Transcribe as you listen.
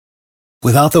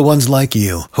Without the ones like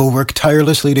you, who work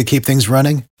tirelessly to keep things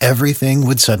running, everything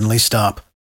would suddenly stop.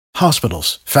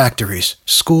 Hospitals, factories,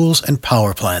 schools, and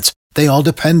power plants, they all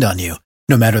depend on you.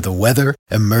 No matter the weather,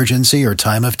 emergency, or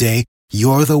time of day,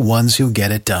 you're the ones who get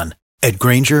it done. At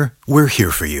Grainger, we're here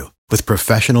for you with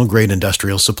professional-grade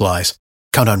industrial supplies.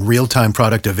 Count on real-time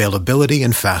product availability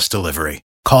and fast delivery.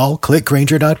 Call,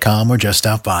 clickgrainger.com, or just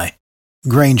stop by.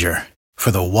 Grainger, for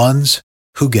the ones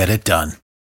who get it done.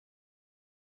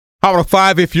 Hot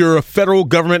 5, if you're a federal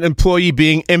government employee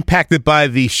being impacted by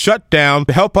the shutdown,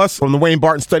 to help us from the Wayne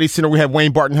Barton Study Center, we have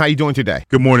Wayne Barton. How are you doing today?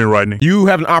 Good morning, Rodney. You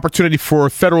have an opportunity for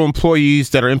federal employees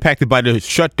that are impacted by the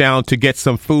shutdown to get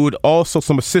some food, also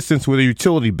some assistance with a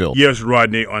utility bill. Yes,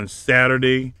 Rodney. On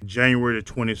Saturday, January the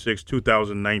 26th,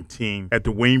 2019, at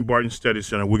the Wayne Barton Study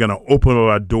Center, we're going to open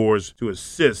our doors to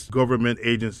assist government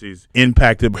agencies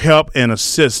impacted, help and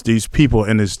assist these people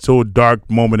in this so dark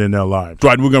moment in their lives.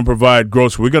 Right, we're going to provide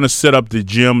groceries. We're going to set up the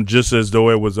gym just as though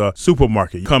it was a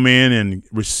supermarket. You come in and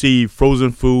receive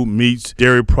frozen food, meats,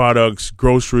 dairy products,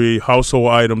 grocery,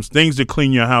 household items, things to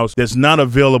clean your house that's not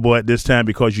available at this time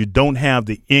because you don't have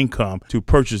the income to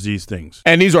purchase these things.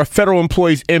 And these are federal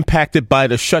employees impacted by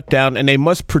the shutdown, and they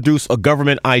must produce a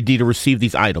government ID to receive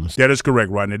these items. That is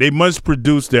correct, Rodney. They must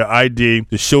produce their ID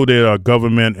to show they are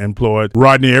government employed.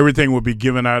 Rodney, everything will be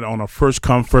given out on a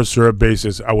first-come, first-served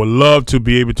basis. I would love to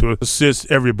be able to assist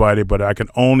everybody, but I can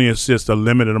only assist a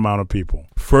limited amount of people.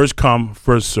 First come,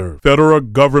 first serve. Federal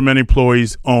government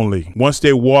employees only. Once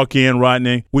they walk in,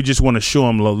 Rodney, we just want to show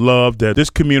them the love that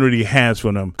this community has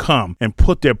for them. Come and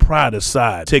put their pride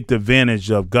aside. Take the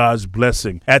advantage of God's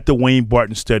blessing at the Wayne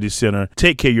Barton Study Center.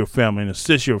 Take care of your family and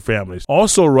assist your families.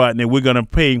 Also, Rodney, we're going to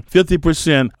pay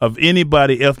 50% of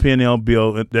anybody FP&L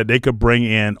bill that they could bring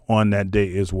in on that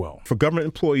day as well. For government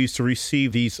employees to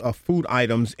receive these food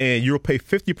items, and you'll pay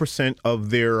 50%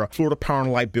 of their Florida Power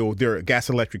and Light bill, their gas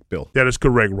electric bill. That is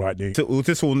correct, Rodney. So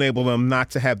this will enable them not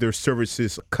to have their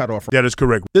services cut off. That is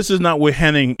correct. This is not we're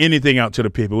handing anything out to the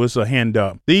people. It's a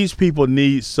handout. These people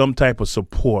need some type of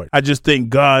support. I just thank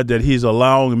God that he's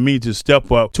allowing me to step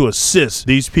up to assist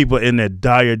these people in their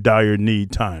dire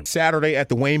need time. Saturday at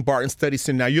the Wayne Barton Study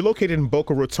Center. Now, you're located in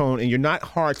Boca Raton, and you're not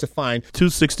hard to find.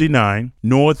 269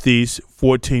 Northeast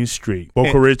 14th Street,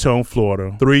 Boca Raton,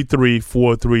 Florida,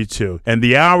 33432. And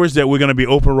the hours that we're going to be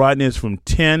open, Rodney, is from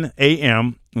 10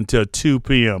 a.m. until 2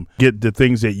 p.m. Get the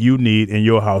things that you need in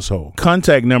your household.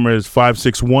 Contact number is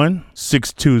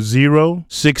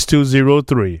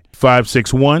 561-620-6203.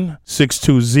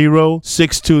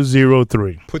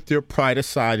 561-620-6203. Put their pride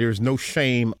aside. There's no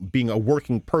shame being a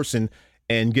working person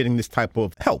and getting this type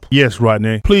of help. Yes,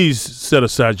 Rodney. Please set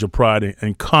aside your pride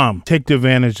and come. Take the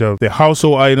advantage of the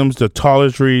household items, the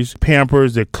toiletries,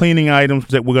 Pampers, the cleaning items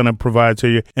that we're going to provide to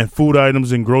you, and food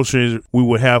items and groceries we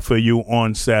will have for you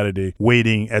on Saturday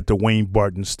waiting at the Wayne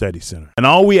Barton Study Center. And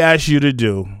all we ask you to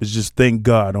do is just thank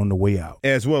God on the way out.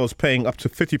 As well as paying up to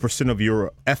 50% of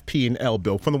your FP&L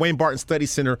bill. From the Wayne Barton Study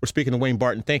Center, we're speaking to Wayne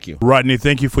Barton. Thank you. Rodney,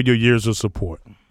 thank you for your years of support.